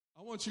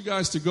I want you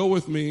guys to go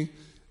with me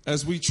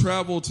as we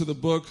travel to the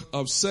book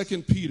of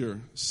 2 Peter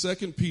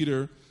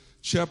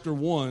chapter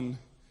 1,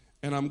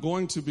 and I'm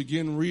going to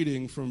begin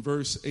reading from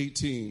verse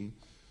 18.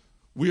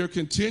 We are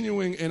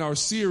continuing in our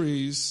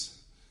series,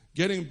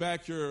 getting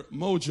your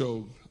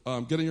mojo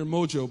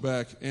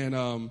back,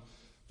 and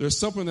there's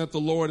something that the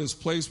Lord has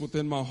placed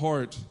within my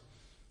heart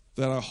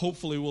that I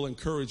hopefully will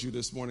encourage you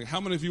this morning.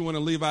 How many of you want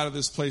to leave out of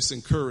this place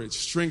encouraged,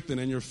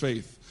 strengthened in your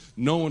faith,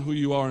 knowing who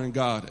you are in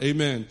God?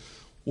 Amen.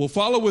 Well,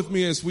 follow with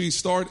me as we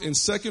start in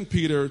 2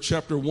 Peter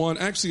chapter 1.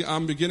 Actually,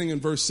 I'm beginning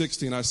in verse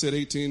 16. I said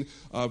 18,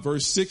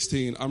 verse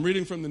 16. I'm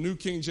reading from the New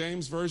King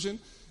James Version.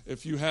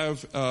 If you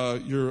have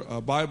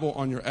your Bible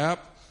on your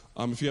app,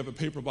 if you have a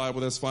paper Bible,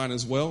 that's fine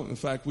as well. In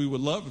fact, we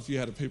would love if you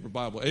had a paper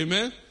Bible.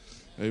 Amen?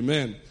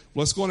 Amen.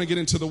 Let's go on and get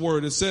into the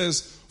word. It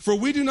says, "For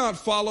we do not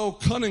follow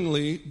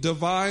cunningly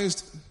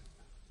devised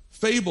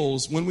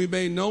fables when we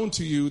made known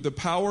to you the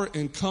power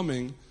and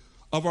coming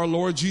of our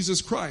Lord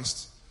Jesus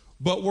Christ,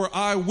 but were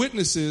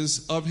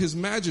eyewitnesses of his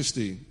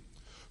majesty.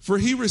 For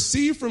he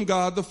received from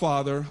God the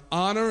Father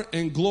honor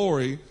and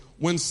glory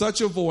when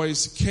such a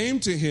voice came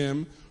to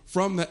him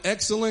from the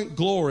excellent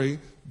glory,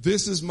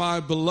 'This is my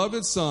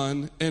beloved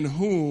Son, in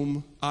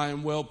whom I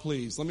am well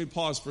pleased.'" Let me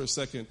pause for a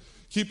second.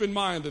 Keep in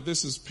mind that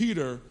this is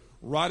Peter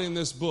writing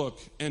this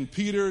book, and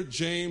Peter,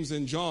 James,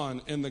 and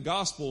John in the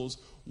Gospels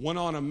went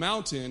on a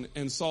mountain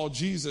and saw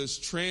Jesus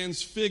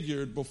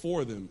transfigured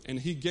before them, and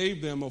he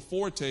gave them a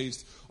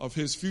foretaste of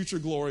his future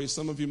glory.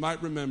 Some of you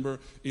might remember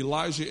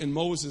Elijah and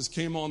Moses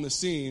came on the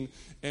scene,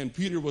 and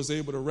Peter was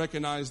able to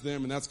recognize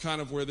them, and that's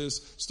kind of where this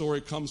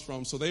story comes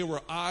from. So they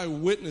were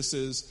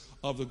eyewitnesses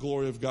of the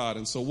glory of God.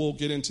 And so we'll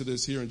get into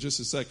this here in just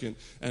a second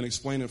and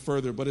explain it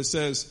further. But it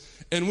says,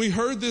 "And we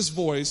heard this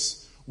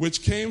voice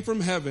which came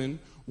from heaven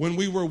when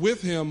we were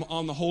with him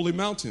on the holy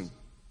mountain.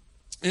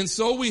 And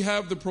so we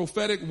have the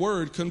prophetic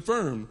word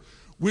confirmed,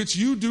 which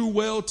you do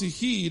well to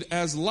heed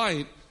as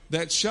light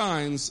that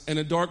shines in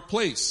a dark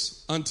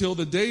place until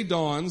the day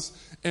dawns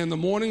and the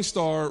morning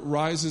star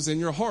rises in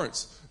your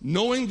hearts.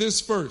 Knowing this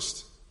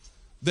first,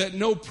 that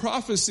no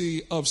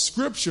prophecy of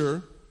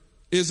Scripture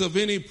is of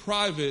any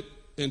private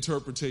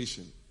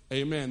interpretation."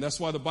 Amen.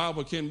 That's why the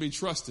Bible can be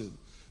trusted.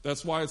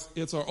 That's why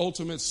it's our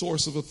ultimate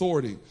source of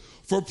authority.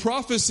 "For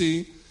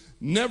prophecy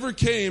never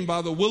came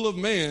by the will of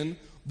man,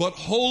 but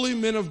holy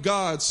men of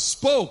God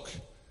spoke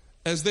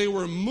as they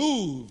were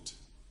moved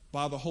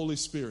by the Holy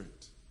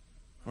Spirit."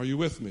 Are you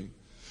with me?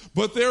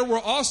 "But there were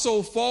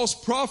also false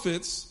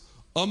prophets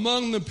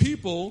among the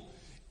people,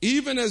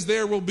 even as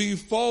there will be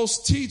false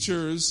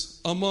teachers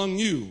among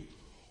you,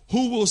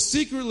 who will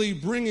secretly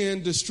bring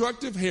in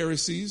destructive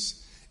heresies,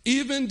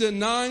 even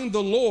denying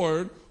the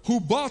Lord who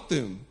bought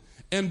them,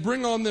 and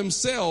bring on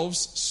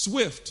themselves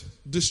swift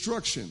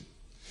destruction.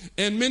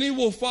 And many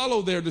will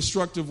follow their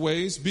destructive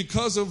ways,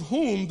 because of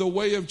whom the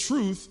way of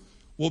truth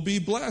will be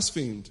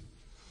blasphemed.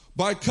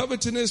 By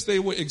covetousness they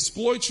will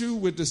exploit you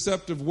with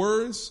deceptive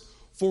words.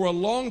 For a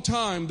long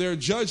time their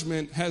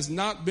judgment has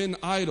not been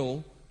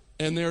idle,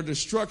 and their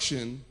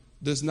destruction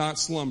does not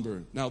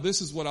slumber." Now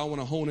this is what I want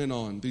to hone in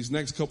on, these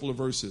next couple of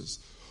verses.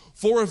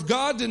 "For if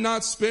God did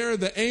not spare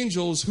the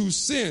angels who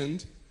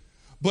sinned,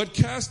 but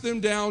cast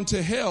them down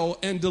to hell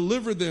and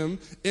delivered them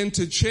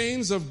into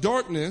chains of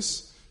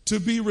darkness to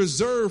be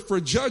reserved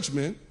for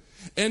judgment,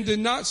 and did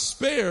not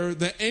spare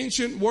the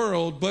ancient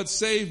world, but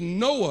saved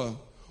Noah,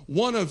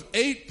 one of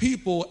 8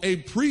 people, a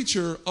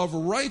preacher of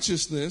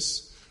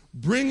righteousness,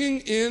 bringing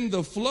in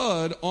the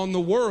flood on the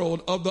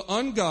world of the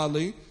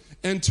ungodly,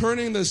 and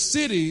turning the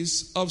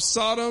cities of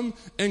Sodom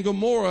and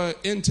Gomorrah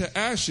into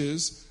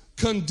ashes,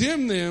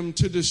 condemned them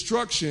to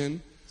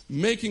destruction,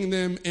 making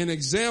them an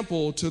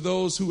example to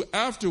those who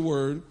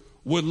afterward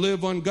would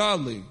live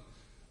ungodly."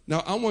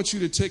 Now, I want you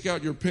to take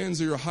out your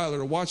pens or your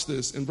highlighter. Watch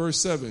this in verse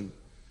 7.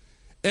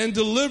 "And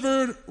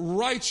delivered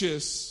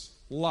righteous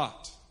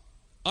Lot."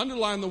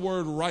 Underline the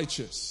word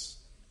righteous,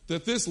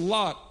 that this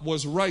Lot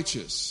was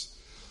righteous.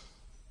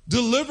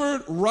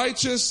 "Delivered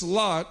righteous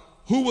Lot,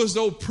 who was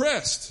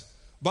oppressed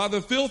by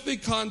the filthy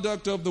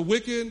conduct of the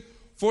wicked,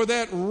 for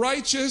that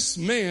righteous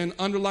man,"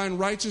 underline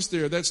righteous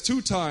there, that's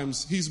 2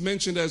 times he's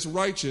mentioned as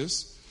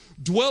righteous,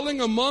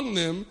 "dwelling among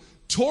them,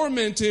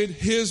 tormented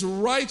his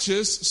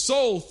righteous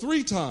soul,"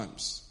 3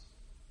 times.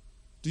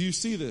 Do you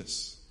see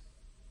this?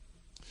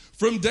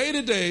 "From day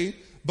to day,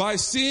 by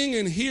seeing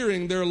and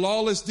hearing their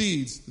lawless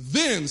deeds.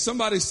 Then,"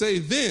 somebody say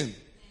then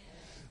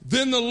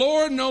 "the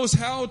Lord knows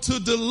how to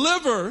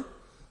deliver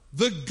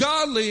the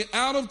godly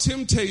out of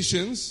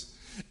temptations,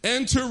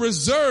 and to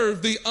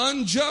reserve the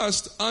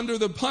unjust under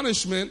the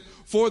punishment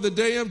for the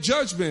day of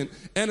judgment,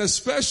 and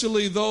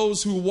especially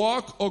those who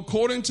walk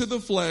according to the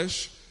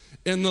flesh,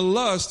 in the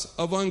lust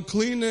of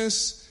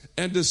uncleanness,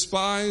 and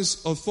despise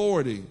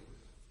authority.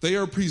 They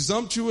are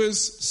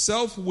presumptuous,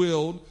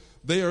 self-willed.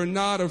 They are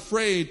not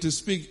afraid to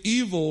speak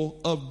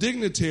evil of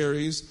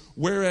dignitaries,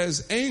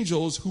 whereas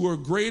angels who are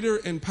greater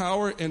in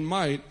power and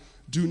might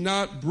do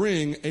not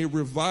bring a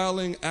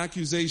reviling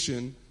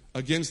accusation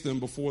against them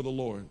before the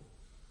Lord."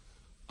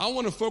 I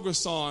want to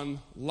focus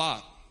on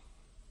Lot.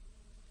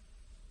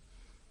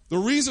 The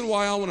reason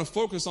why I want to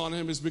focus on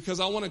him is because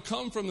I want to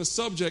come from the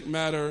subject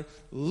matter,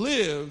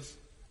 live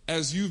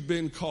as you've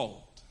been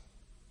called.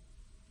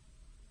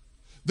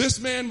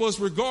 This man was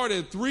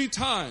regarded 3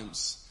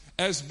 times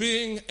as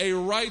being a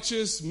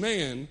righteous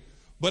man,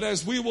 but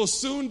as we will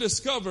soon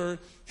discover,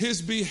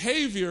 his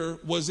behavior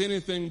was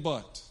anything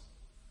but.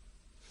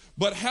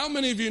 But how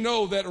many of you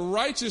know that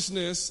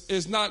righteousness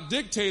is not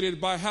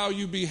dictated by how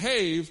you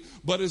behave,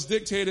 but is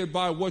dictated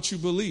by what you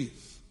believe?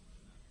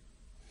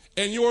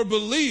 And your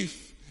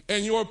belief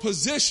and your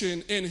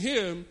position in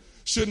him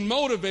should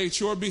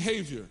motivate your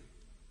behavior.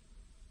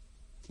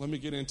 Let me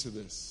get into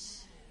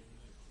this.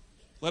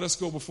 Let us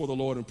go before the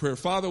Lord in prayer.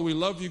 Father, we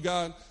love you,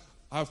 God.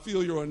 I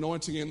feel your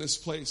anointing in this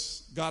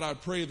place. God, I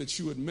pray that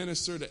you would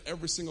minister to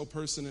every single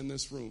person in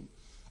this room.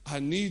 I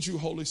need you,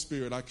 Holy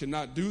Spirit. I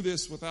cannot do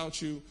this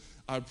without you.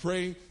 I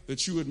pray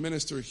that you would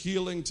minister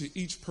healing to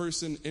each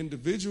person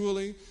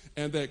individually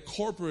and that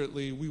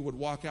corporately we would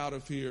walk out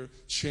of here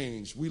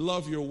changed. We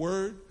love your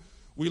word.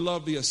 We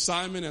love the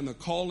assignment and the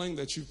calling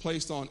that you've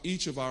placed on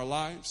each of our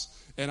lives.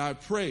 And I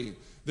pray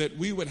that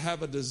we would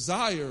have a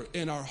desire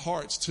in our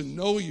hearts to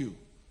know you,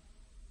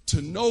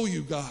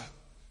 God,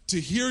 to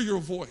hear your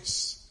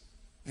voice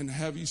and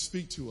have you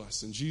speak to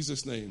us. In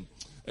Jesus' name,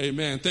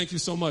 amen. Thank you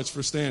so much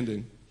for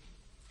standing.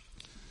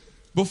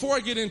 Before I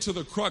get into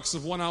the crux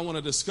of what I want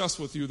to discuss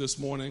with you this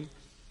morning,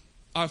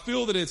 I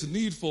feel that it's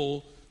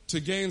needful to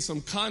gain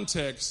some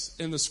context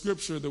in the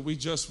scripture that we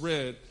just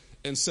read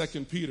in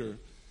 2 Peter.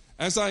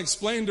 As I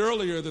explained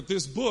earlier, that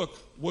this book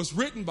was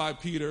written by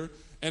Peter,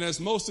 and as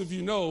most of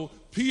you know,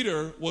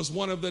 Peter was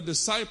one of the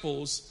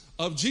disciples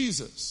of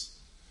Jesus.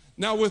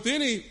 Now, with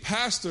any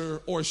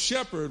pastor or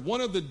shepherd,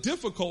 one of the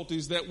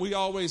difficulties that we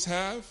always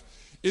have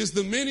is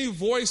the many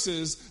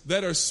voices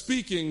that are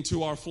speaking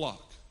to our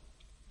flock.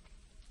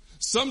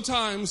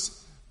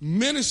 Sometimes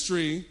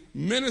ministering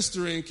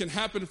can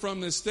happen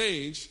from this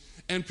stage,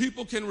 and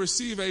people can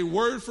receive a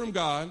word from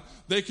God.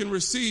 They can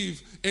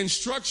receive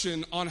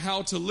instruction on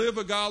how to live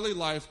a godly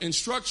life,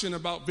 instruction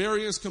about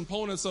various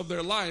components of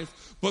their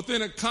life, but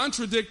then a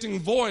contradicting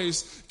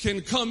voice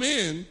can come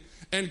in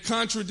and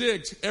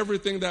contradict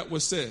everything that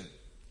was said.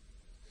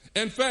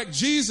 In fact,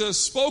 Jesus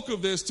spoke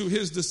of this to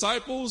his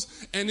disciples,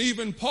 and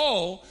even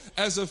Paul,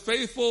 as a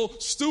faithful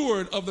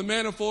steward of the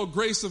manifold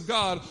grace of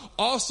God,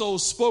 also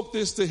spoke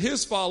this to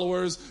his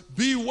followers: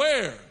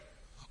 beware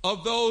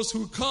of those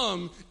who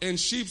come in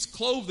sheep's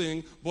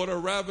clothing, but are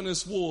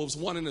ravenous wolves,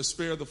 wanting to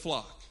spare the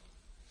flock.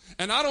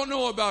 And I don't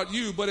know about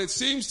you, but it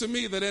seems to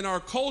me that in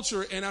our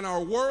culture and in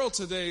our world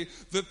today,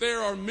 that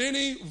there are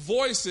many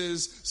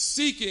voices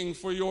seeking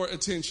for your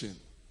attention.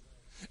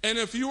 And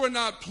if you are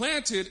not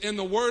planted in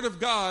the Word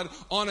of God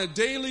on a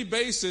daily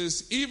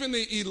basis, even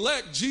the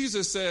elect,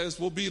 Jesus says,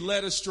 will be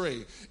led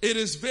astray. It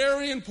is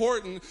very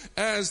important,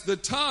 as the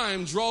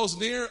time draws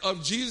near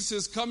of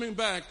Jesus' coming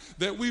back,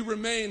 that we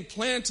remain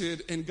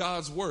planted in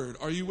God's Word.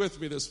 Are you with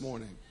me this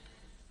morning?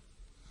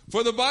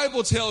 For the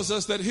Bible tells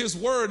us that his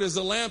Word is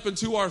a lamp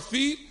unto our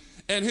feet,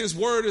 and his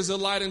Word is a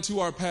light unto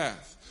our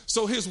path.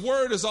 So his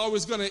Word is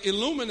always going to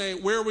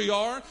illuminate where we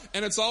are,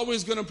 and it's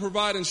always going to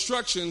provide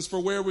instructions for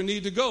where we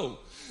need to go.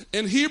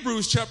 In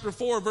Hebrews chapter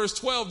 4, verse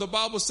 12, the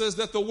Bible says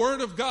that the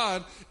Word of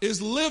God is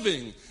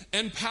living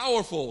and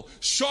powerful,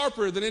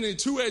 sharper than any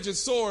two-edged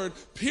sword,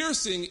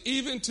 piercing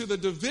even to the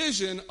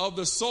division of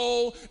the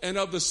soul and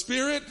of the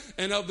spirit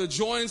and of the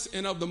joints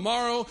and of the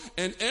marrow,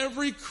 and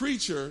every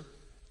creature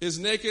is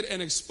naked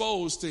and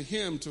exposed to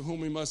him to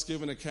whom we must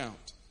give an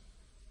account.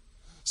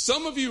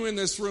 Some of you in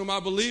this room, I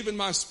believe in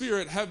my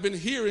spirit, have been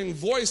hearing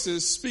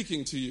voices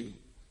speaking to you.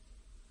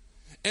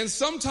 And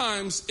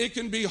sometimes it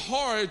can be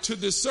hard to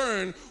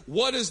discern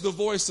what is the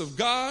voice of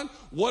God,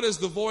 what is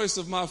the voice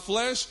of my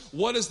flesh,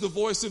 what is the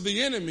voice of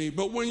the enemy.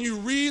 But when you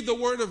read the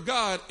Word of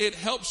God, it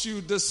helps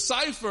you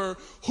decipher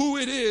who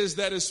it is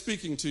that is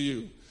speaking to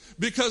you.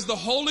 Because the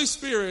Holy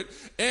Spirit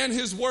and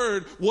his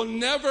Word will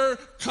never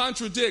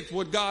contradict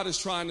what God is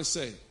trying to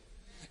say.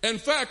 In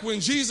fact,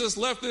 when Jesus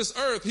left this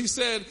earth, he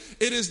said,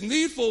 it is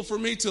needful for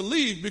me to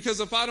leave,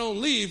 because if I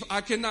don't leave, I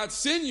cannot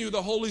send you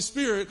the Holy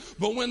Spirit.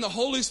 But when the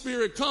Holy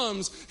Spirit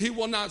comes, he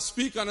will not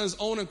speak on his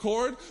own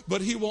accord, but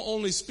he will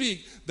only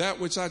speak that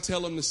which I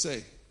tell him to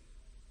say.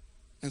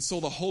 And so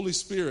the Holy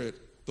Spirit,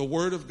 the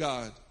Word of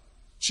God,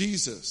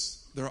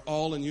 Jesus, they're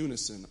all in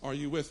unison. Are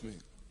you with me?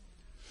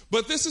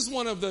 But this is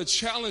one of the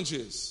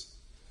challenges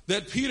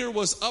that Peter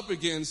was up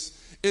against,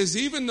 is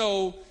even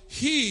though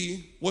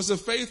he was a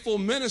faithful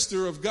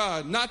minister of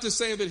God, not to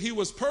say that he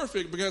was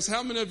perfect, because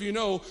how many of you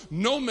know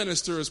no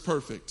minister is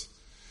perfect?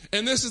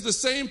 And this is the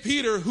same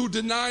Peter who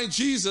denied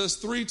Jesus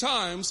 3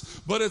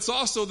 times, but it's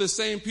also the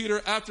same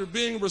Peter, after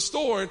being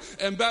restored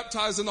and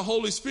baptized in the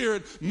Holy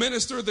Spirit,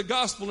 ministered the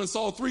gospel and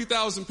saw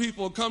 3,000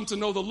 people come to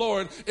know the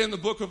Lord in the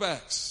book of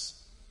Acts.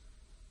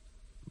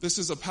 This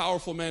is a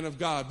powerful man of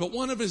God. But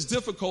one of his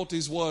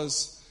difficulties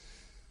was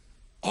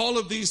all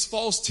of these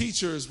false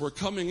teachers were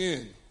coming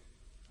in,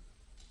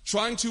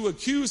 trying to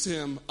accuse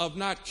him of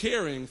not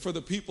caring for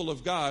the people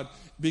of God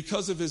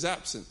because of his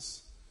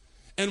absence.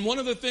 And one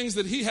of the things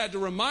that he had to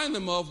remind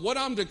them of, what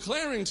I'm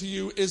declaring to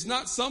you is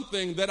not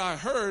something that I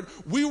heard.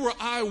 We were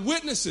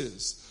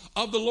eyewitnesses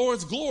of the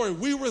Lord's glory.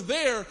 We were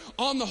there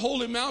on the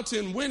holy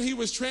mountain when he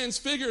was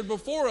transfigured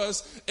before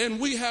us, and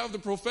we have the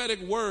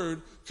prophetic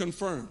word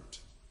confirmed.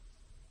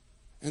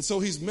 And so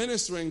he's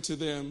ministering to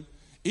them,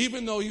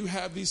 even though you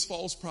have these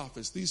false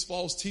prophets, these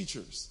false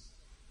teachers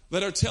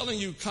that are telling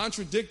you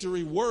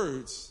contradictory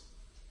words.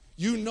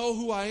 You know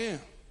who I am.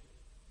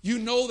 You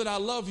know that I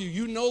love you.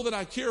 You know that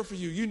I care for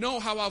you. You know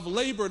how I've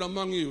labored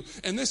among you.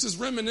 And this is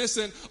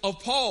reminiscent of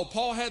Paul.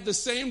 Paul had the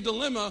same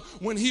dilemma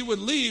when he would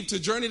leave to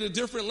journey to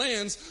different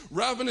lands.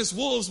 Ravenous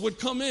wolves would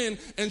come in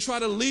and try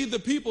to lead the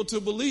people to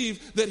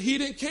believe that he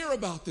didn't care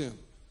about them.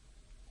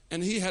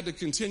 And he had to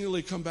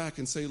continually come back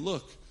and say,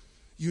 look,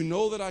 you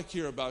know that I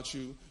care about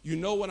you. You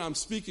know what I'm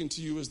speaking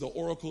to you is the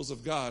oracles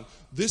of God.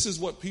 This is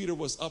what Peter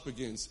was up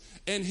against.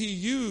 And he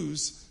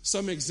used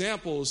some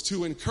examples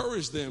to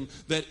encourage them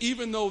that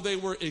even though they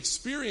were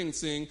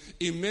experiencing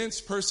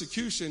immense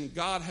persecution,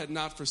 God had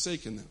not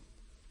forsaken them.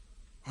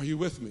 Are you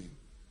with me?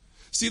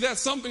 See, that's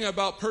something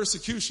about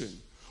persecution.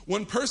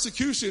 When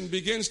persecution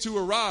begins to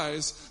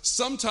arise,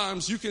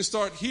 sometimes you can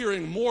start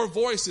hearing more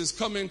voices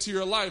come into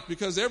your life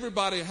because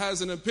everybody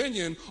has an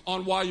opinion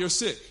on why you're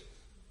sick.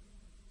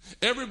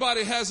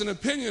 Everybody has an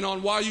opinion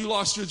on why you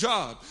lost your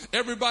job.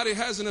 Everybody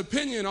has an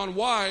opinion on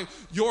why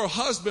your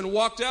husband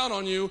walked out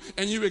on you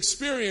and you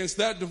experienced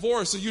that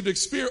divorce, or you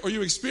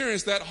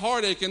experienced that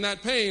heartache and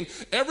that pain.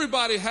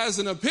 Everybody has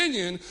an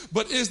opinion,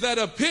 but is that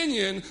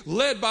opinion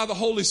led by the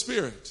Holy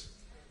Spirit?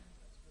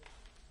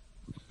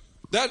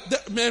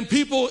 Man,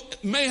 people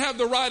may have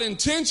the right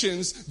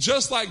intentions,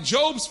 just like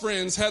Job's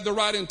friends had the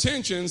right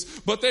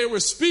intentions, but they were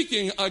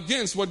speaking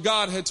against what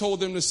God had told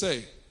them to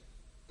say.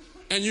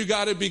 And you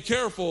got to be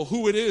careful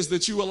who it is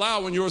that you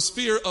allow in your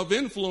sphere of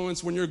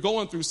influence when you're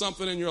going through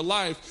something in your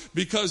life,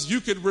 because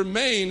you could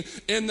remain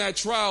in that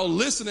trial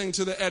listening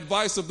to the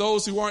advice of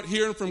those who aren't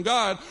hearing from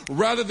God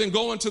rather than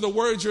going to the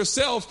Word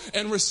yourself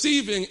and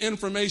receiving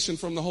information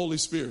from the Holy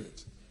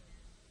Spirit.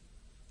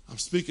 I'm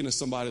speaking to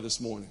somebody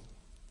this morning.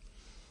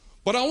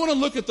 But I want to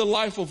look at the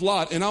life of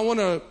Lot, and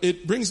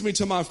it brings me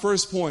to my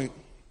first point.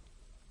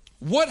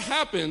 What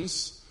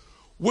happens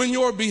when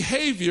your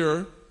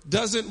behavior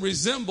doesn't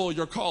resemble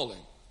your calling?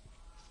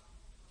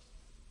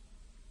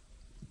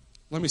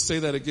 Let me say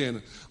that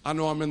again. I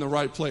know I'm in the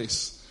right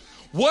place.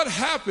 What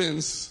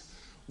happens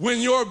when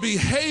your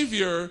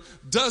behavior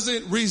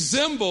doesn't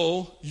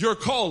resemble your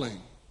calling?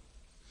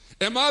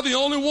 Am I the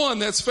only one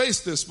that's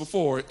faced this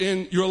before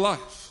in your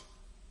life?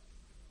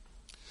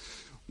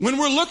 When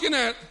we're looking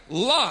at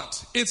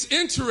Lot, it's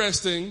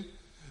interesting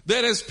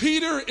that as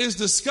Peter is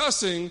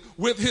discussing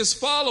with his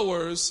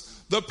followers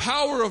the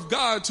power of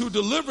God to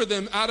deliver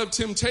them out of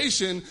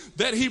temptation,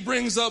 that he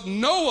brings up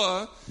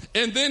Noah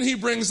and then he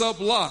brings up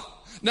Lot.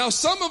 Now,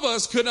 some of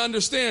us could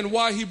understand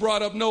why he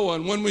brought up Noah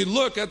and when we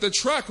look at the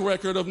track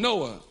record of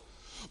Noah.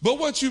 But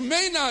what you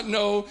may not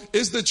know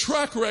is the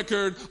track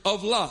record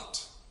of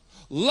Lot.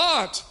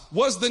 Lot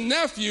was the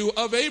nephew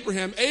of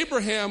Abraham.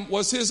 Abraham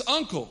was his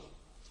uncle.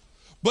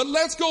 But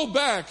let's go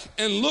back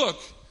and look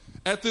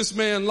at this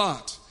man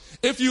Lot.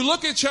 If you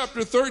look at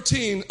chapter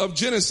 13 of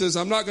Genesis,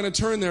 I'm not going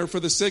to turn there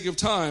for the sake of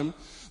time.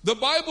 The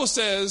Bible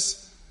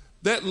says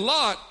that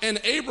Lot and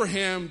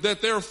Abraham,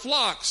 that their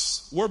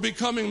flocks were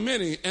becoming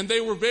many and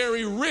they were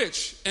very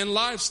rich in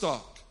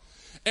livestock.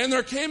 And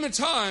there came a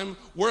time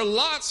where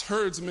Lot's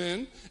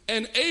herdsmen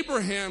and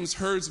Abraham's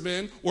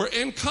herdsmen were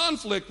in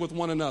conflict with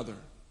one another.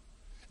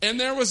 And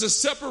there was a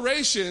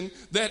separation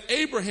that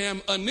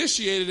Abraham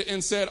initiated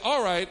and said,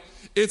 all right,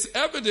 it's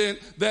evident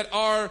that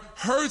our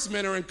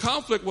herdsmen are in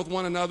conflict with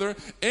one another,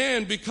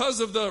 and because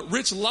of the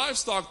rich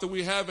livestock that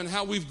we have and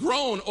how we've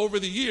grown over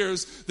the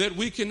years, that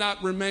we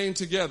cannot remain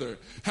together.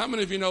 How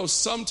many of you know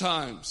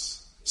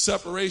sometimes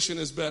separation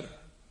is better?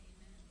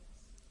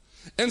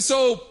 And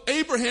so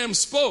Abraham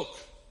spoke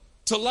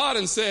to Lot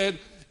and said,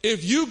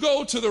 if you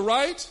go to the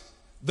right,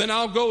 then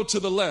I'll go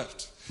to the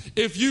left.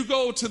 If you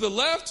go to the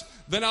left,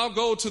 then I'll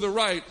go to the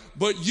right.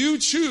 But you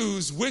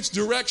choose which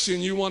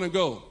direction you want to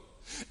go.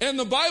 And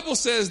the Bible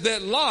says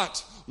that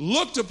Lot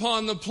looked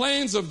upon the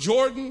plains of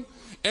Jordan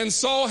and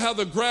saw how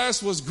the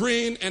grass was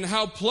green and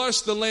how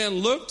plush the land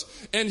looked.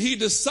 And he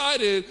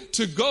decided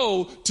to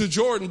go to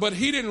Jordan. But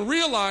he didn't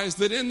realize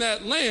that in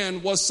that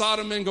land was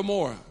Sodom and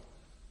Gomorrah.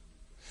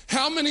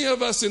 How many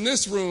of us in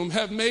this room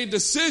have made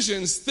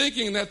decisions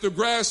thinking that the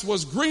grass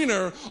was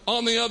greener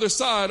on the other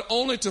side,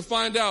 only to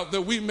find out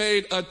that we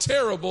made a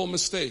terrible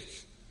mistake?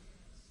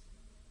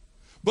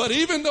 But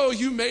even though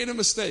you made a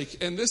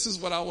mistake, and this is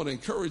what I want to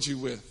encourage you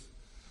with,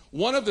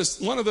 one of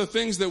the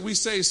things that we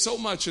say so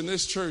much in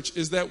this church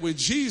is that with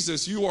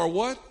Jesus, you are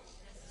what?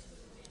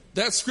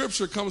 That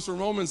scripture comes from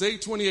Romans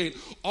 8:28.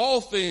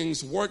 All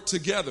things work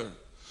together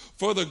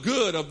for the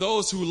good of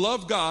those who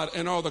love God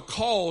and are the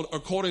called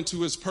according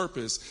to his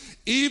purpose.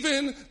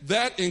 Even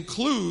that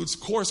includes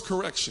course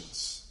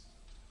corrections.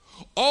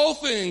 All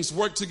things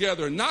work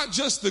together, not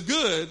just the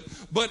good,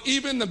 but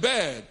even the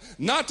bad.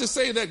 Not to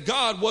say that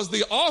God was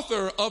the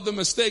author of the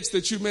mistakes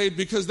that you made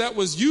because that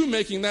was you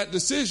making that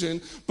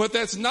decision, but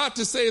that's not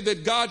to say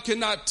that God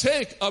cannot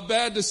take a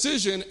bad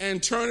decision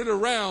and turn it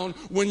around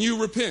when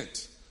you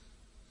repent.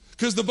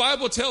 Because the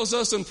Bible tells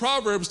us in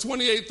Proverbs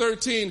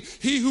 28:13,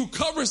 he who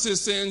covers his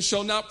sins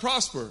shall not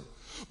prosper,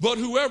 but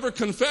whoever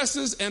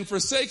confesses and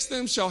forsakes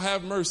them shall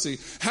have mercy.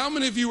 How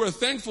many of you are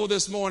thankful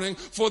this morning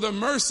for the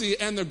mercy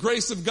and the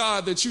grace of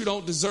God that you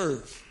don't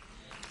deserve?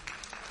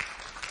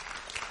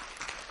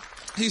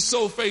 He's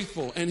so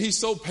faithful and he's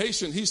so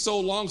patient. He's so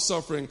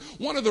long-suffering.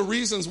 One of the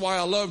reasons why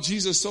I love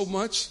Jesus so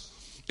much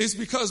is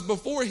because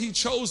before he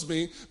chose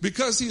me,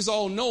 because he's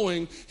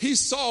all-knowing, he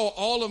saw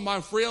all of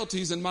my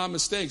frailties and my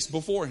mistakes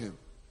before him,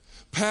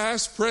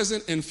 past,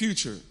 present, and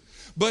future.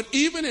 But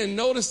even in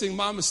noticing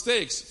my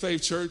mistakes,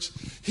 Faith Church,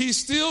 he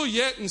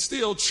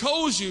still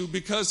chose you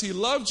because he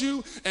loved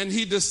you and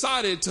he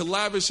decided to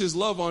lavish his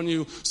love on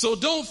you. So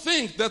don't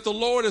think that the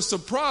Lord is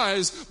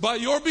surprised by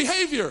your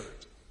behavior.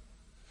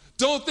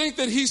 Don't think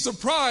that he's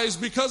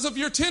surprised because of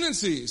your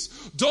tendencies.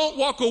 Don't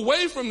walk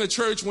away from the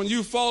church when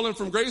you've fallen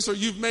from grace or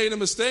you've made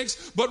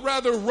mistakes, but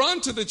rather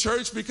run to the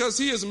church because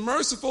he is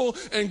merciful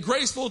and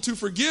graceful to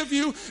forgive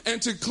you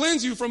and to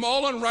cleanse you from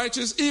all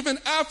unrighteousness even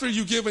after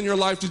you've given your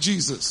life to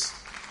Jesus.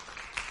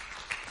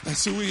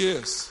 That's who he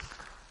is.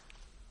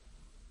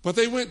 But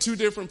they went two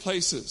different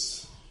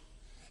places.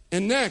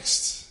 And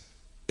next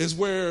is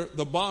where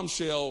the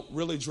bombshell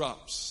really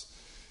drops.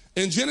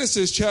 In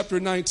Genesis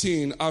chapter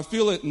 19, I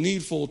feel it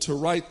needful to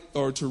write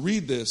or to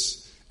read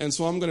this, and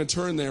so I'm going to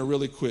turn there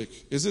really quick.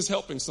 Is this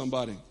helping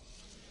somebody?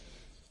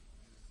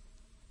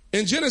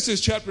 In Genesis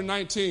chapter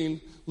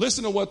 19,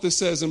 listen to what this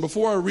says. And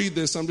before I read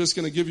this, I'm just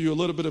going to give you a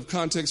little bit of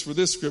context for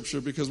this scripture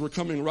because we're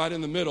coming right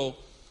in the middle.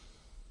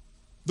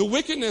 The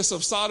wickedness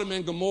of Sodom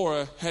and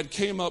Gomorrah had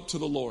came up to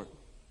the Lord.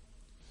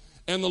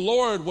 And the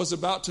Lord was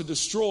about to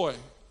destroy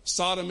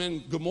Sodom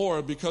and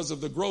Gomorrah because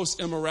of the gross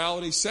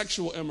immorality,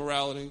 sexual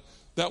immorality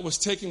that was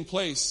taking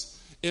place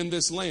in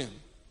this land.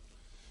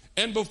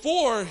 And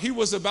before he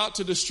was about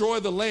to destroy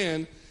the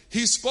land,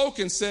 he spoke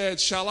and said,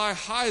 "Shall I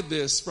hide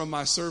this from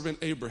my servant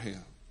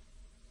Abraham?"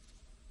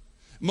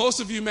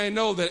 Most of you may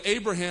know that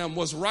Abraham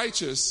was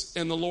righteous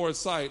in the Lord's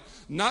sight,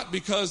 not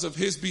because of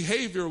his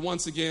behavior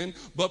once again,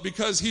 but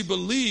because he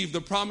believed the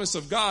promise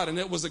of God and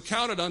it was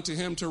accounted unto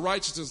him to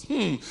righteousness.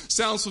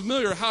 Sounds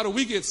familiar. How do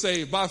we get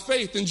saved? By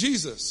faith in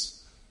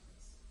Jesus.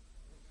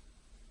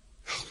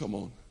 Oh, come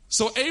on.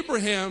 So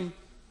Abraham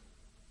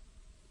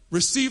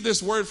received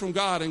this word from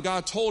God and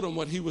God told him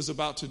what he was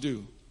about to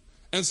do.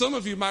 And some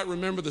of you might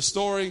remember the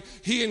story.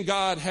 He and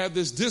God had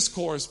this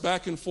discourse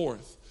back and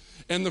forth.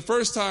 And the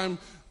first time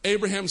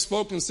Abraham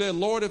spoke and said,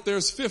 "Lord, if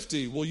there's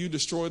 50, will you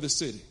destroy the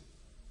city?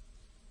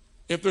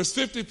 If there's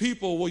 50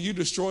 people, will you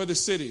destroy the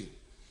city?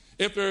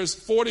 If there's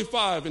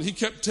 45, and he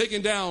kept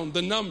taking down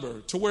the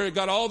number to where it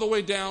got all the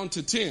way down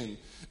to 10.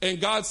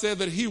 And God said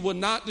that he would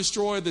not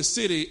destroy the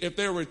city if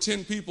there were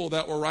 10 people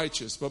that were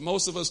righteous. But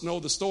most of us know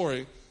the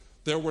story.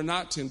 There were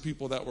not 10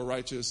 people that were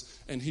righteous,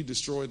 and he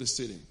destroyed the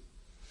city.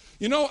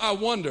 You know, I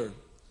wonder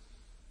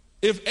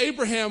if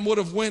Abraham would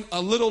have went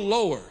a little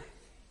lower,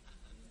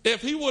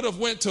 if he would have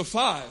went to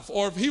 5,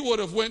 or if he would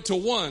have went to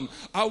 1,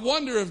 I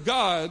wonder if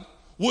God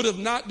would have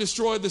not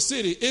destroyed the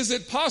city. Is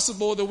it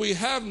possible that we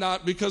have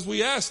not because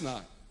we ask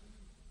not?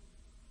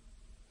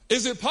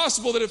 Is it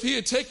possible that if he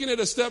had taken it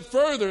a step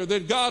further,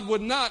 that God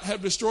would not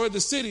have destroyed the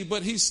city,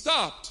 but he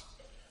stopped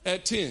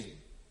at 10?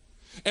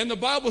 And the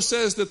Bible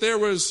says that there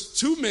was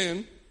 2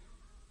 men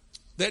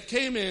that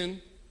came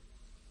in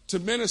to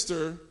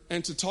minister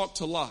and to talk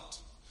to Lot.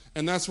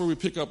 And that's where we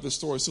pick up the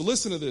story. So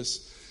listen to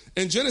this.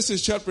 In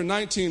Genesis chapter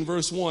 19,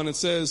 verse 1, it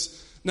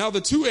says, "Now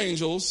the 2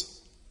 angels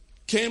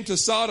came to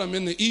Sodom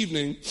in the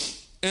evening,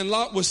 and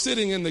Lot was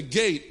sitting in the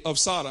gate of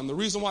Sodom." The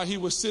reason why he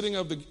was sitting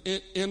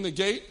in the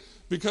gate,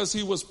 because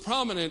he was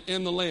prominent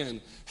in the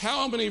land.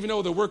 How many of you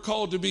know that we're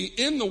called to be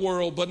in the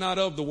world, but not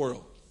of the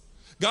world?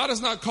 God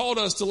has not called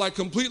us to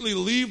completely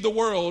leave the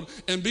world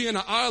and be in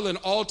an island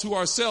all to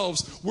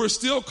ourselves. We're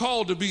still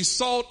called to be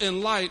salt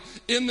and light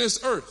in this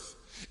earth.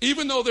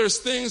 Even though there's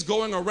things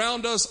going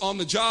around us on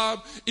the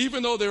job,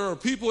 even though there are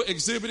people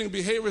exhibiting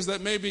behaviors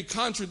that may be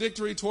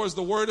contradictory towards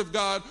the word of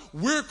God,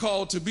 we're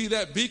called to be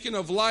that beacon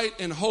of light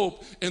and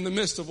hope in the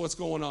midst of what's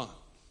going on.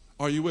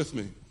 Are you with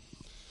me?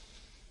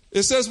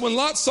 It says, "When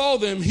Lot saw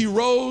them, he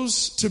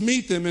rose to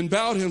meet them and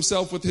bowed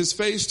himself with his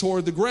face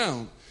toward the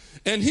ground.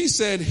 And he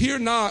said, Hear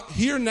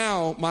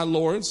now, my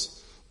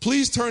lords,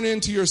 please turn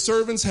into your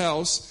servant's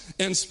house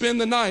and spend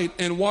the night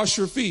and wash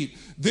your feet.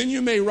 Then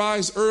you may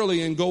rise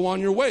early and go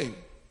on your way."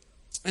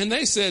 And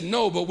they said,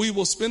 "No, but we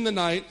will spend the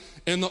night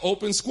in the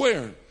open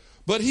square."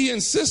 But he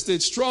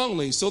insisted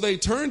strongly, so they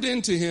turned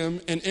into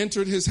him and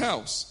entered his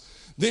house.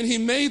 Then he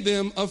made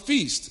them a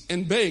feast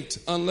and baked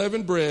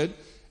unleavened bread,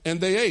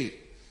 and they ate.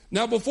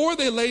 Now before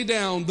they lay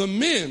down, the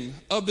men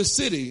of the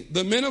city,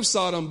 the men of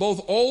Sodom,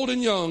 both old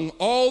and young,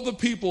 all the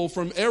people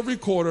from every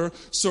quarter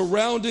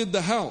surrounded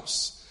the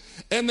house.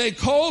 And they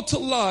called to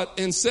Lot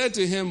and said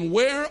to him,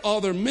 where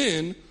are the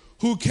men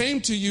who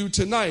came to you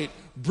tonight?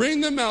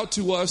 Bring them out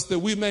to us that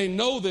we may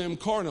know them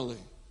carnally.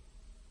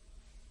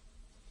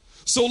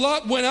 So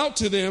Lot went out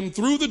to them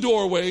through the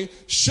doorway,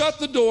 shut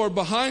the door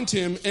behind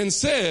him, and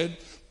said,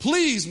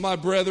 please, my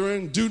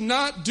brethren, do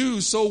not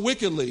do so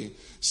wickedly.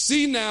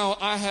 See now,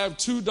 I have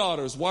 2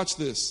 daughters. Watch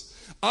this.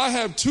 I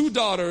have 2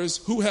 daughters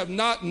who have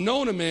not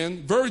known a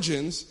man,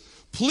 virgins.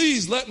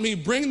 Please let me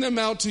bring them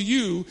out to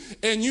you,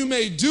 and you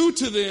may do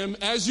to them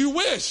as you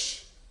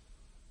wish.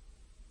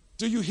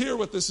 Do you hear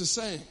what this is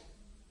saying?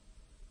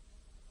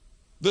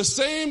 The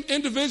same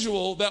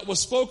individual that was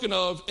spoken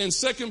of in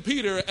 2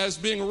 Peter as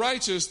being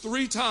righteous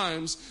 3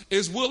 times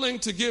is willing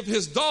to give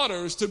his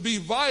daughters to be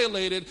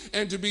violated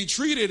and to be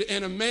treated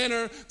in a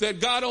manner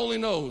that God only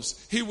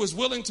knows. He was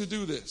willing to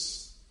do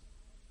this.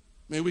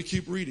 May we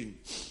keep reading.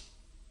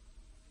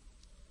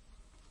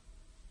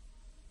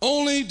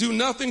 Only do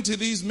nothing to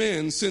these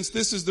men, since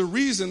this is the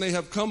reason they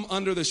have come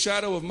under the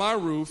shadow of my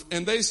roof.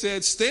 And they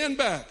said, stand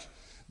back.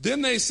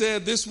 Then they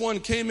said, this one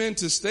came in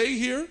to stay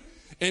here,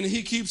 and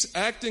he keeps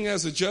acting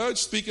as a judge,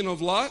 speaking of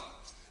Lot.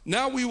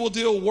 Now we will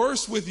deal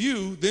worse with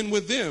you than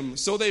with them.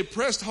 So they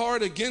pressed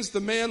hard against the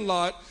man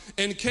Lot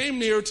and came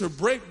near to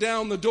break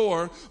down the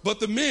door. But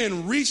the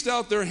men reached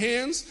out their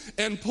hands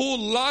and pulled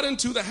Lot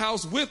into the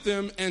house with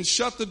them and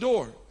shut the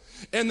door.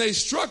 And they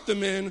struck the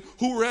men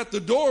who were at the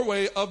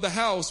doorway of the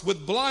house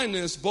with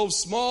blindness, both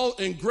small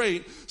and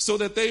great, so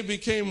that they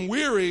became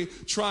weary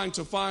trying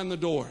to find the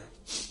door.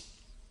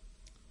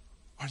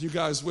 Are you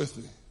guys with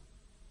me?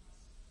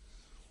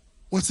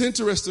 What's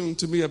interesting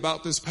to me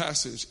about this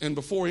passage, and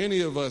before any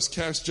of us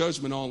cast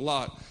judgment on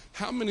Lot,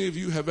 how many of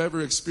you have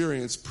ever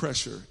experienced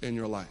pressure in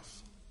your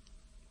life?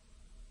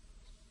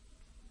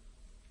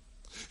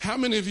 How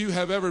many of you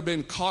have ever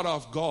been caught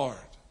off guard?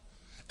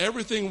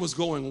 Everything was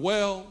going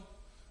well.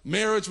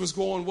 Marriage was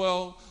going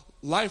well.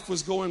 Life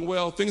was going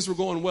well. Things were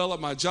going well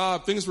at my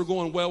job. Things were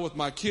going well with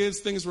my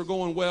kids. Things were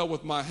going well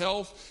with my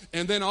health.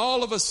 And then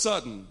all of a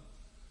sudden,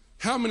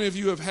 how many of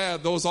you have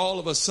had those all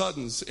of a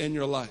suddens in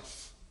your life?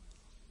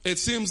 It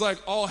seems like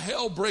all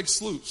hell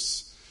breaks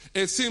loose.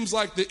 It seems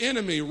like the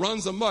enemy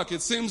runs amok.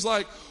 It seems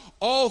like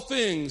all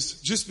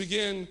things just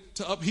begin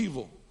to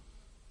upheaval.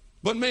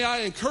 But may I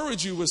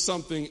encourage you with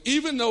something.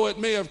 Even though it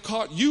may have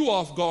caught you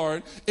off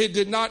guard, it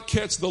did not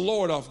catch the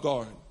Lord off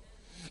guard.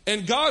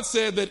 And God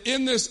said that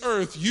in this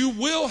earth you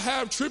will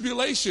have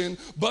tribulation,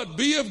 but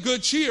be of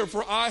good cheer,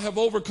 for I have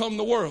overcome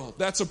the world.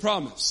 That's a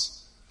promise.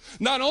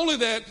 Not only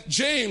that,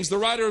 James, the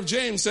writer of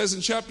James, says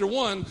in chapter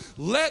 1,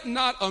 let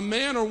not a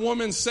man or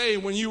woman say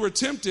when you were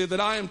tempted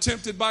that I am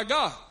tempted by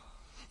God.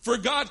 For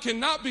God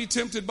cannot be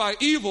tempted by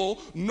evil,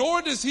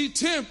 nor does he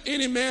tempt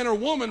any man or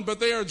woman,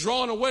 but they are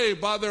drawn away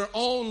by their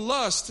own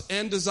lust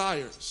and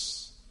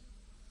desires.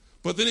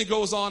 But then he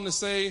goes on to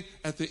say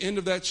at the end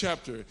of that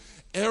chapter,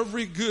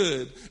 every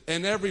good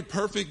and every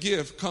perfect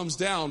gift comes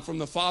down from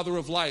the Father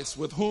of lights,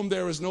 with whom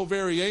there is no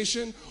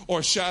variation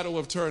or shadow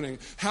of turning.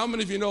 How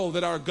many of you know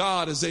that our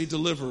God is a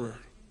deliverer?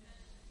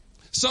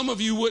 Some of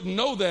you wouldn't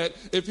know that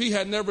if he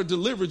had never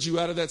delivered you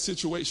out of that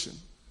situation.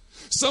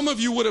 Some of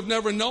you would have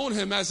never known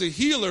him as a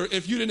healer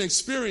if you didn't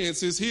experience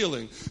his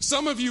healing.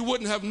 Some of you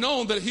wouldn't have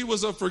known that he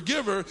was a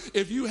forgiver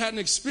if you hadn't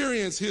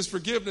experienced his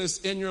forgiveness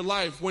in your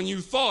life when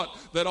you thought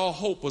that all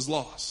hope was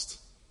lost.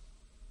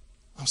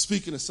 I'm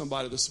speaking to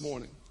somebody this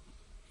morning.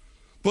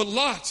 But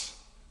Lot,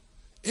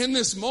 in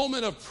this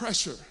moment of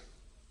pressure,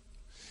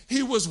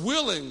 he was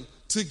willing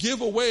to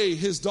give away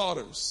his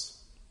daughters.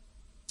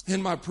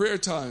 In my prayer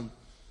time,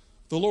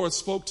 the Lord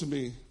spoke to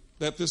me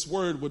that this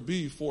word would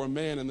be for a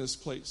man in this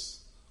place,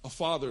 a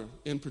father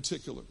in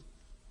particular,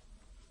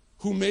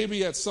 who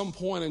maybe at some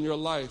point in your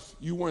life,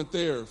 you weren't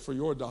there for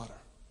your daughter.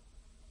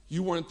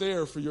 You weren't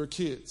there for your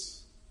kids.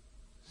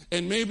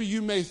 And maybe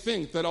you may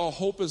think that all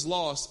hope is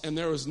lost and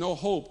there is no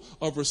hope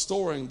of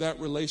restoring that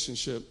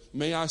relationship.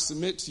 May I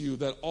submit to you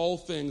that all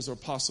things are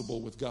possible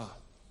with God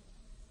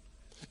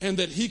and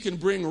that he can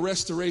bring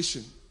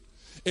restoration.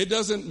 It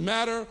doesn't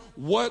matter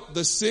what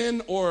the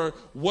sin or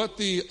what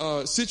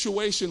the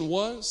situation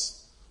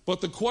was, but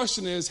the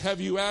question is,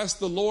 have you asked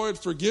the Lord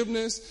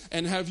forgiveness,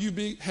 and have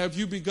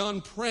you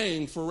begun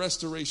praying for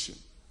restoration?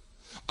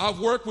 I've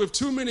worked with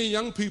too many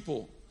young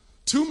people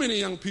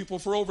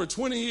for over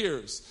 20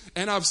 years.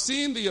 And I've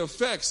seen the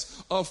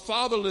effects of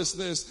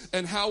fatherlessness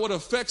and how it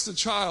affects a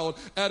child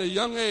at a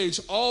young age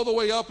all the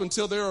way up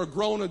until they're a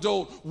grown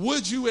adult.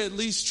 Would you at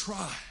least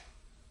try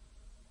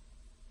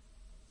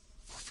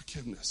for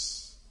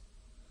forgiveness?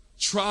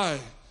 Try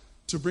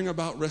to bring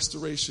about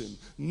restoration.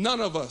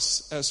 None of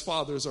us as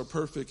fathers are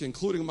perfect,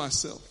 including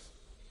myself.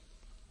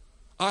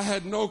 I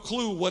had no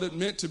clue what it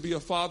meant to be a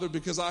father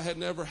because I had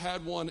never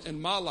had one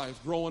in my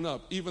life growing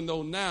up, even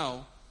though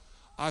now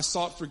I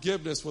sought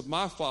forgiveness with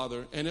my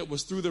father, and it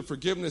was through the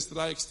forgiveness that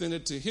I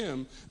extended to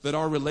him that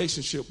our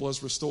relationship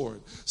was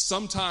restored.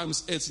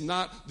 Sometimes it's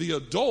not the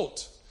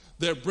adult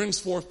that brings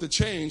forth the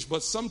change,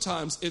 but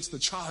sometimes it's the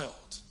child.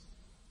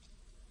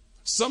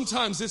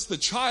 Sometimes it's the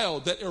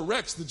child that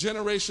erects the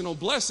generational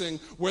blessing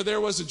where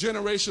there was a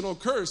generational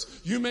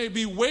curse. You may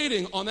be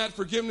waiting on that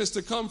forgiveness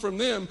to come from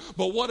them,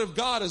 but what if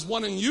God is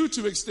wanting you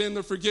to extend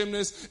the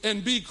forgiveness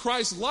and be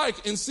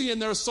Christ-like and seeing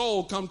their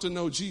soul come to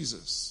know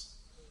Jesus?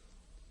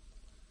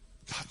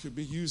 God could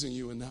be using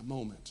you in that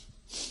moment.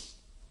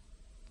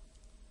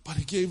 But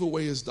he gave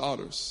away his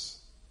daughters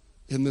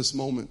in this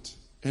moment,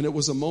 and it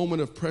was a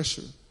moment of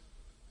pressure.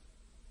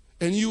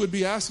 And you would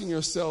be asking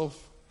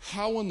yourself,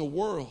 how in the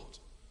world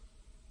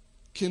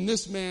can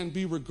this man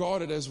be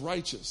regarded as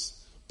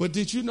righteous? But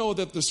did you know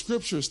that the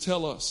scriptures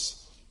tell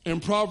us in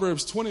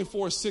Proverbs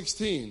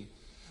 24:16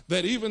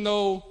 that even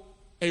though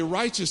a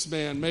righteous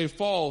man may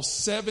fall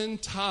 7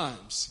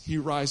 times, he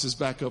rises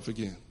back up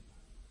again?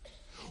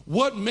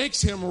 What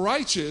makes him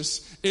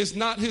righteous is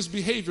not his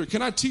behavior.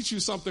 Can I teach you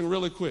something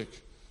really quick?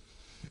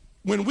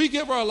 When we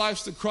give our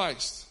lives to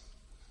Christ,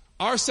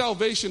 our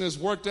salvation is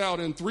worked out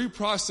in 3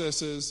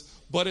 processes,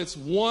 but it's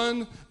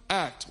one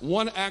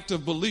act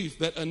of belief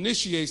that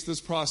initiates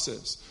this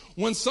process.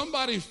 When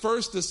somebody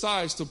first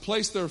decides to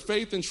place their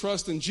faith and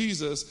trust in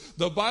Jesus,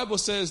 the Bible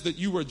says that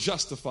you were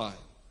justified.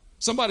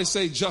 Somebody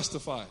say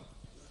justified.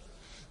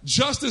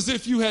 Just as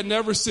if you had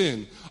never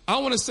sinned. I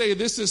want to say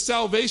this is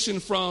salvation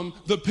from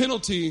the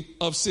penalty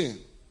of sin.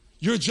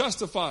 You're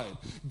justified.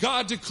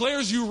 God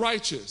declares you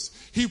righteous.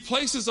 He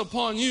places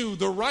upon you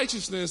the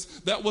righteousness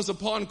that was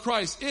upon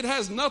Christ. It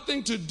has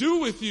nothing to do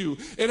with you.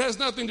 It has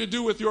nothing to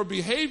do with your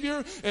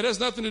behavior. It has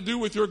nothing to do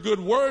with your good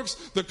works,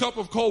 the cup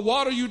of cold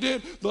water you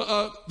did,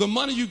 the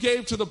money you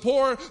gave to the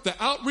poor, the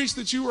outreach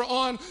that you were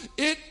on.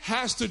 It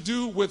has to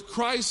do with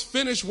Christ's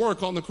finished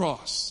work on the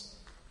cross.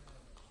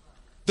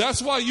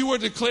 That's why you were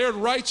declared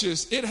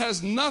righteous. It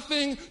has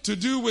nothing to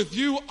do with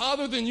you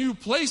other than you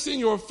placing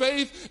your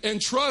faith and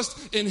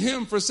trust in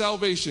him for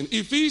salvation.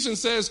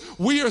 Ephesians says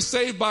we are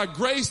saved by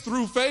grace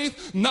through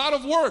faith, not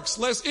of works,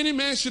 lest any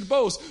man should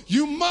boast.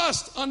 You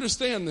must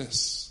understand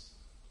this.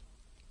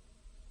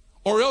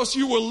 Or else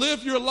you will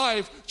live your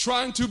life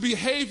trying to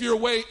behave your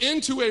way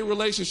into a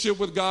relationship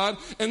with God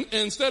and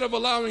instead of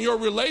allowing your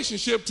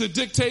relationship to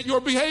dictate your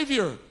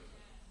behavior.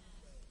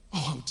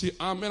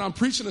 I'm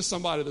preaching to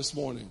somebody this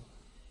morning.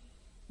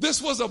 This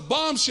was a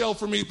bombshell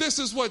for me. This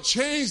is what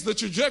changed the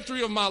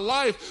trajectory of my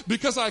life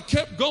because I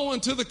kept going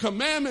to the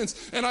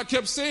commandments and I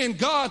kept saying,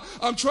 God,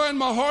 I'm trying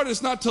my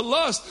hardest not to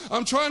lust.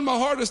 I'm trying my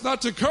hardest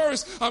not to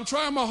curse. I'm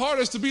trying my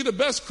hardest to be the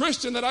best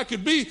Christian that I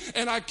could be.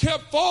 And I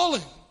kept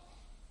falling.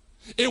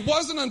 It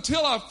wasn't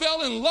until I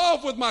fell in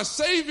love with my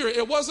Savior,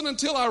 it wasn't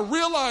until I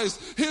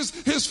realized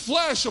his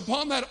flesh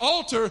upon that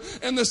altar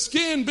and the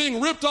skin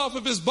being ripped off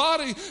of his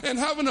body and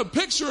having a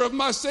picture of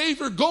my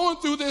Savior going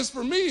through this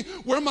for me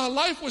where my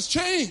life was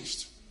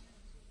changed.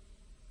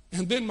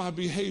 And then my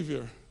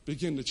behavior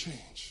began to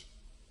change.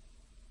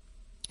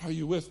 Are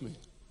you with me?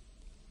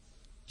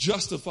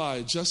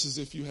 Justified just as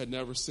if you had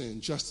never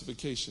sinned.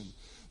 Justification.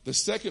 The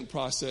second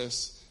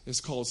process is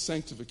called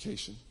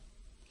sanctification.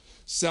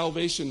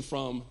 Salvation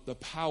from the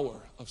power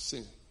of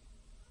sin.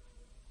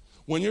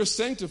 When you're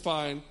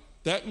sanctified,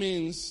 that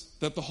means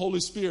that the Holy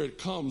Spirit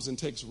comes and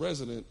takes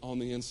residence on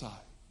the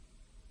inside.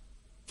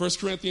 1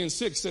 Corinthians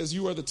 6 says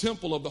you are the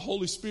temple of the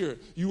Holy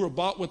Spirit. You were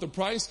bought with a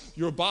price.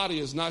 Your body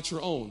is not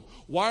your own.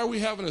 Why are we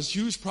having a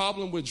huge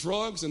problem with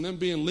drugs and them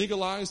being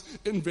legalized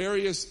in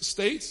various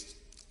states?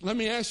 Let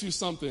me ask you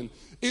something.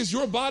 Is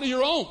your body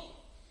your own?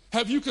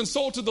 Have you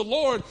consulted the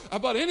Lord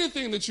about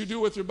anything that you do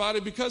with your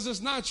body? Because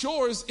it's not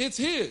yours, it's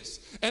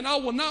his. And I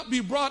will not be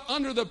brought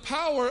under the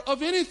power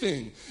of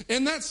anything.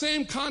 In that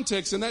same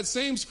context, in that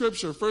same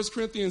scripture, 1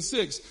 Corinthians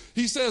 6,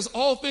 he says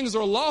all things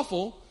are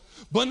lawful,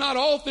 but not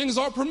all things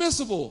are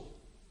permissible.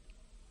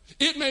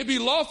 It may be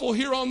lawful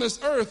here on this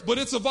earth, but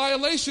it's a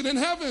violation in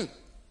heaven.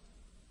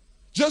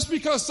 Just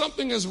because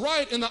something is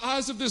right in the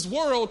eyes of this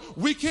world,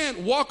 we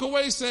can't walk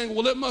away saying,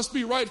 well, it must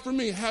be right for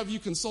me. Have you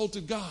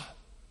consulted God?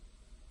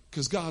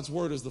 Because God's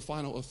word is the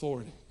final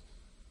authority.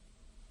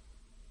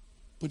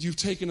 But you've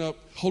taken up,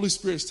 Holy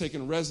Spirit's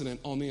taken resident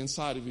on the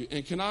inside of you.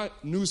 And can I,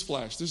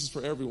 newsflash, this is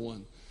for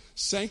everyone.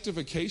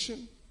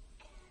 Sanctification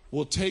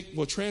will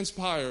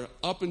transpire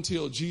up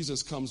until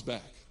Jesus comes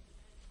back.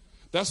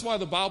 That's why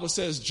the Bible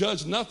says,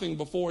 judge nothing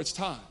before it's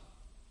time.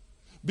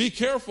 Be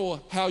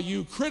careful how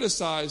you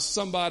criticize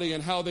somebody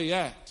and how they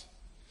act.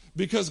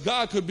 Because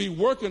God could be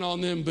working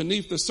on them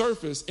beneath the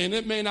surface, and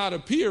it may not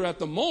appear at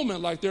the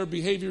moment like their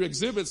behavior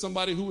exhibits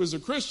somebody who is a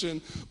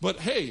Christian, but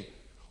hey,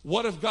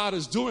 what if God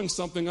is doing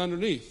something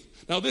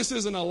underneath? Now, this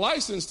isn't a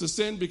license to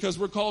sin because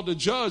we're called to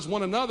judge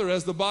one another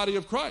as the body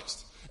of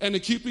Christ and to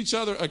keep each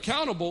other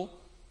accountable,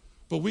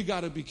 but we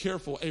got to be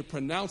careful. A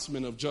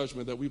pronouncement of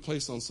judgment that we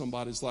place on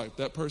somebody's life,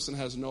 that person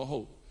has no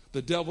hope.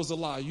 The devil's a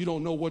lie. You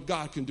don't know what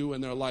God can do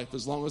in their life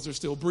as long as they're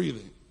still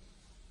breathing.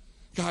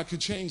 God could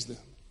change them.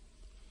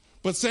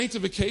 But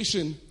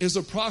sanctification is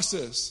a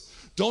process.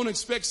 Don't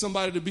expect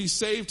somebody to be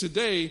saved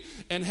today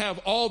and have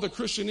all the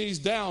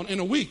Christianese down in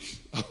a week,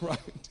 all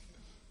right?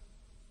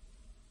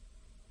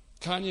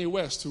 Kanye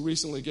West, who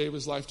recently gave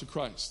his life to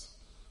Christ,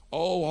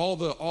 Oh,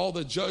 all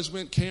the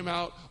judgment came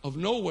out of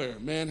nowhere.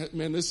 Man,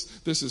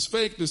 this is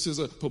fake. This is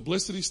a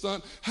publicity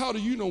stunt. How do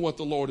you know what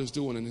the Lord is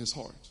doing in his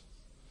heart?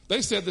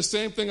 They said the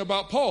same thing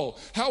about Paul.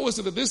 How is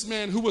it that this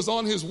man who was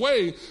on his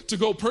way to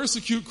go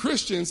persecute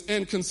Christians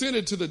and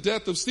consented to the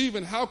death of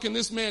Stephen, how can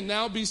this man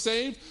now be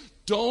saved?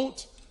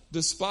 Don't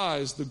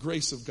despise the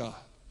grace of God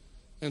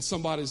in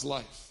somebody's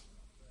life,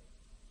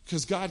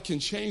 because God can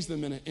change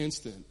them in an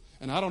instant.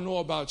 And I don't know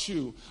about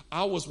you,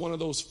 I was one of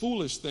those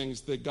foolish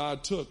things that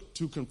God took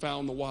to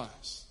confound the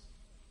wise.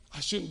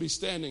 I shouldn't be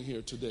standing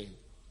here today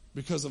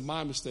because of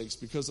my mistakes,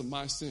 because of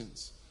my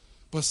sins.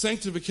 But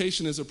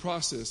sanctification is a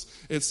process.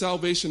 It's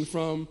salvation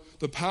from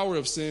the power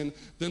of sin.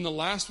 Then the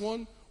last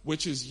one,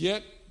 which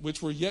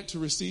we're yet to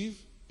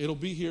receive, it'll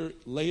be here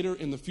later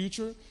in the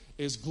future,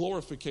 is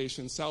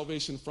glorification,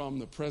 salvation from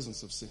the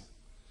presence of sin.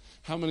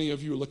 How many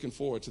of you are looking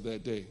forward to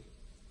that day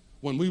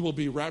when we will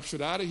be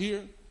raptured out of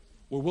here,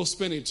 where we'll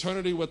spend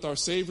eternity with our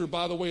Savior?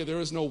 By the way, there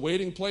is no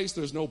waiting place.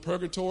 There's no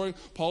purgatory.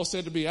 Paul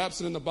said to be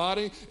absent in the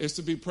body is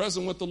to be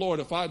present with the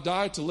Lord. If I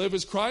die, to live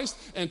is Christ,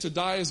 and to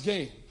die is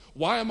gain.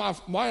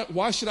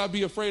 Why should I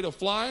be afraid of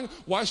flying?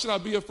 Why should I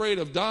be afraid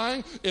of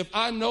dying? If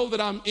I know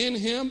that I'm in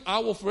him, I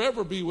will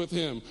forever be with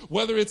him.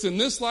 Whether it's in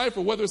this life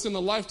or whether it's in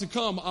the life to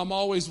come, I'm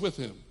always with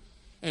him.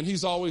 And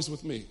he's always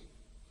with me.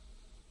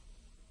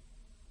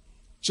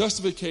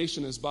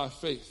 Justification is by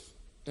faith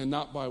and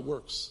not by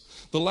works.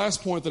 The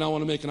last point that I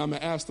want to make, and I'm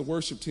going to ask the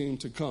worship team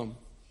to come,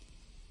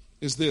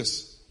 is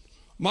this.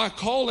 My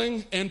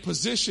calling and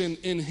position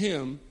in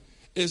him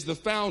is the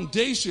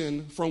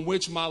foundation from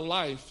which my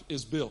life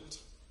is built.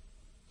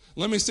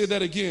 Let me say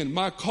that again.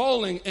 My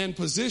calling and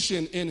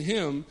position in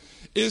him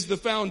is the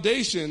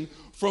foundation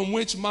from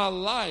which my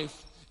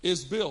life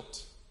is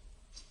built.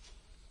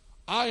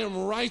 I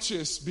am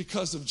righteous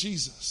because of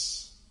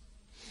Jesus.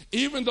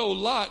 Even though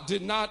Lot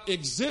did not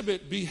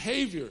exhibit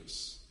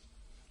behaviors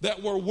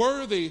that were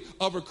worthy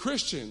of a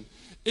Christian,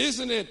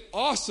 isn't it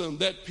awesome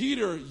that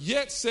Peter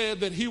yet said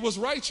that he was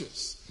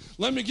righteous?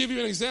 Let me give you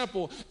an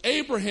example.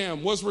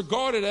 Abraham was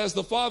regarded as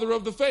the father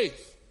of the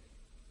faith.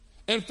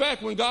 In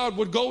fact, when God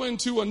would go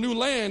into a new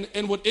land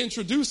and would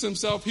introduce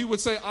himself, he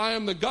would say, I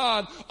am the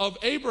God of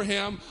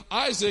Abraham,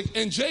 Isaac,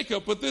 and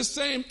Jacob. But this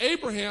same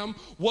Abraham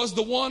was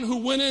the one who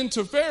went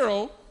into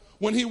Pharaoh,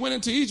 when he went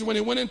into Egypt, when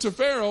he went into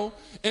Pharaoh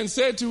and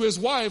said to his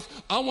wife,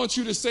 I want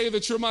you to say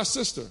that you're my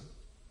sister.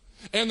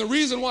 And the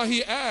reason why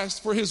he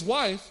asked for his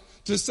wife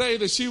to say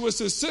that she was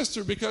his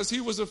sister, because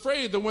he was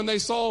afraid that when they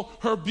saw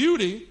her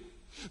beauty,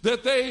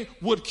 that they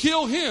would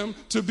kill him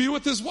to be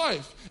with his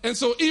wife. And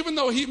so even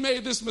though he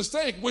made this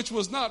mistake, which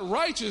was not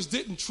righteous,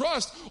 didn't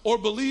trust or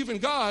believe in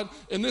God,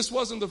 and this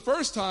wasn't the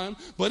first time,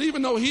 but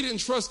even though he didn't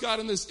trust God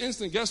in this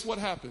instant, guess what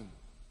happened?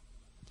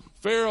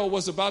 Pharaoh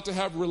was about to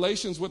have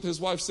relations with his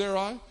wife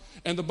Sarai,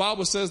 and the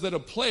Bible says that a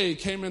plague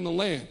came in the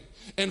land.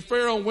 And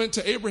Pharaoh went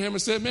to Abraham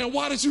and said, man,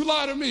 why did you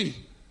lie to me?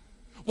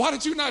 Why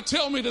did you not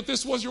tell me that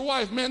this was your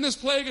wife? Man, this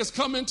plague has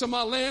come into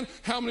my land.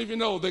 How many of you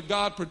know that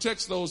God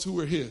protects those who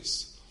are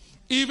his?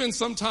 Even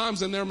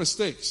sometimes in their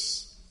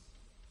mistakes.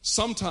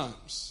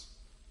 Sometimes.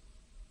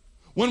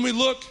 When we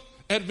look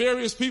at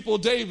various people,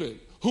 David,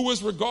 who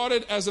was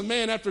regarded as a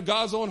man after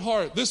God's own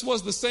heart. This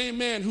was the same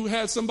man who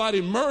had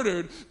somebody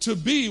murdered to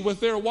be with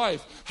their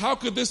wife. How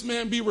could this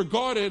man be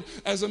regarded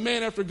as a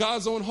man after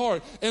God's own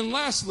heart? And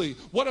lastly,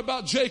 what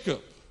about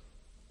Jacob?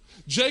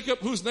 Jacob,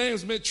 whose name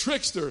meant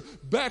trickster,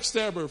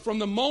 backstabber. From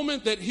the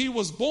moment that he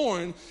was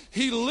born,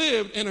 he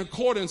lived in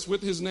accordance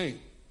with his name.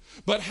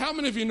 But how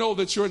many of you know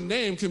that your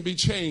name can be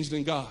changed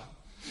in God?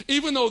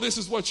 Even though this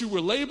is what you were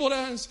labeled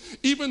as,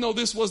 even though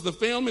this was the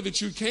family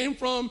that you came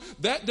from,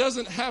 that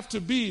doesn't have to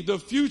be the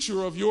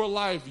future of your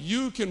life.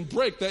 You can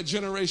break that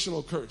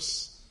generational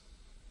curse.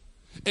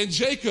 And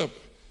Jacob,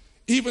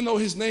 even though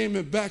his name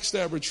meant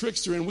backstabber,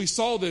 trickster, and we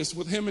saw this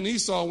with him and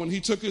Esau when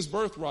he took his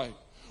birthright.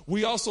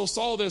 We also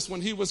saw this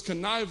when he was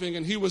conniving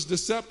and he was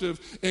deceptive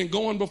and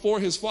going before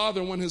his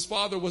father. When his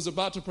father was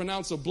about to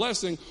pronounce a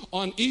blessing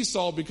on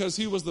Esau because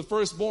he was the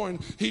firstborn,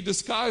 he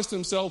disguised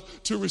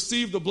himself to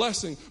receive the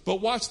blessing. But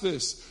watch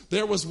this.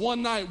 There was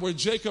one night where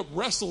Jacob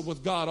wrestled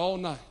with God all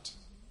night.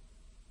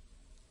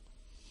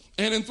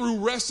 And through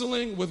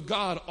wrestling with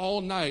God all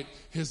night,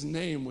 his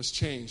name was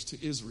changed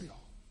to Israel.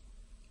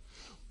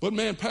 But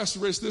man,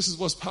 Pastor Rich, this is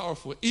what's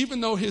powerful.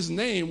 Even though his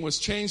name was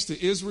changed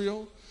to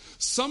Israel,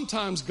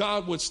 sometimes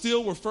God would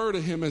still refer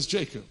to him as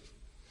Jacob.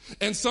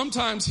 And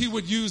sometimes he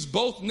would use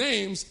both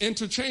names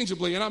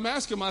interchangeably. And I'm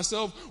asking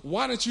myself,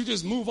 why don't you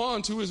just move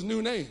on to his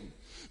new name?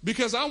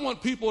 Because I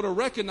want people to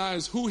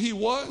recognize who he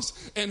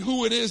was and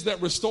who it is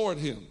that restored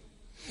him.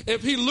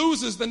 If he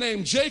loses the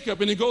name Jacob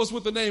and he goes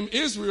with the name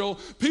Israel,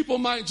 people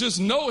might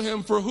just know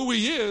him for who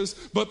he is,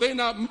 but they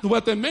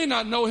may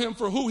not know him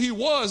for who he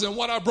was and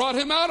what I brought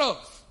him out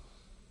of.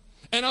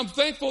 And I'm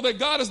thankful that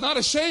God is not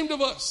ashamed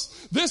of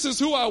us. This is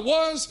who I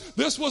was.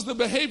 This was the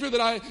behavior that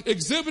I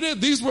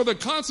exhibited. These were the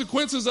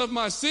consequences of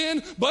my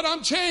sin, but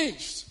I'm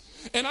changed.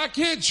 And I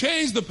can't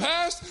change the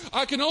past.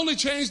 I can only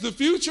change the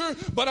future.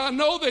 But I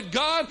know that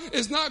God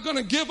is not going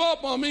to give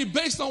up on me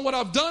based on what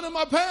I've done in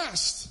my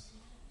past.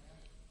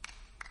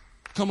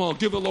 Come on,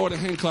 give the Lord a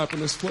hand clap in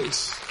this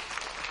place.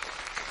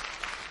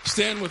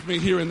 Stand with me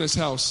here in this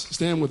house.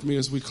 Stand with me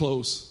as we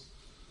close.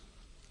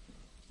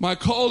 My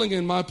calling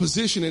and my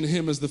position in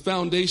him is the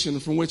foundation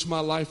from which my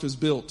life is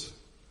built.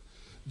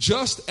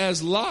 Just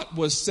as Lot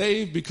was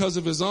saved because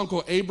of his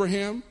uncle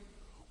Abraham,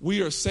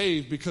 we are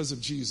saved because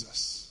of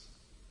Jesus.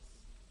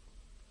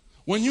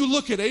 When you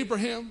look at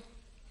Abraham,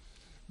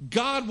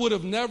 God would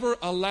have never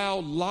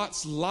allowed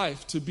Lot's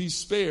life to be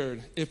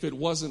spared if it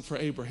wasn't for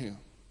Abraham.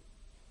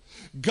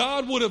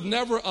 God would have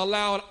never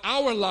allowed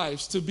our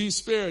lives to be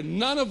spared.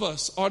 None of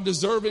us are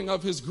deserving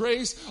of his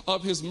grace,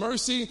 of his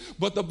mercy.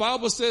 But the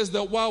Bible says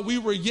that while we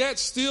were yet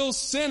still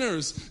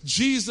sinners,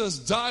 Jesus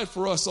died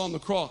for us on the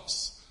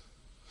cross.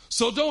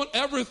 So don't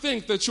ever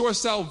think that your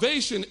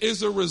salvation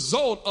is a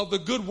result of the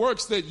good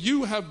works that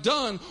you have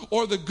done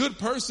or the good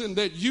person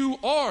that you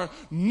are.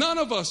 None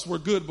of us were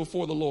good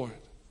before the Lord.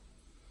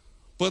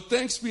 But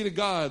thanks be to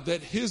God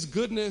that his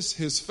goodness,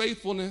 his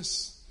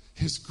faithfulness,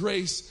 his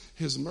grace,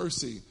 his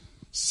mercy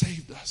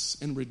saved us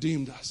and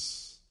redeemed us.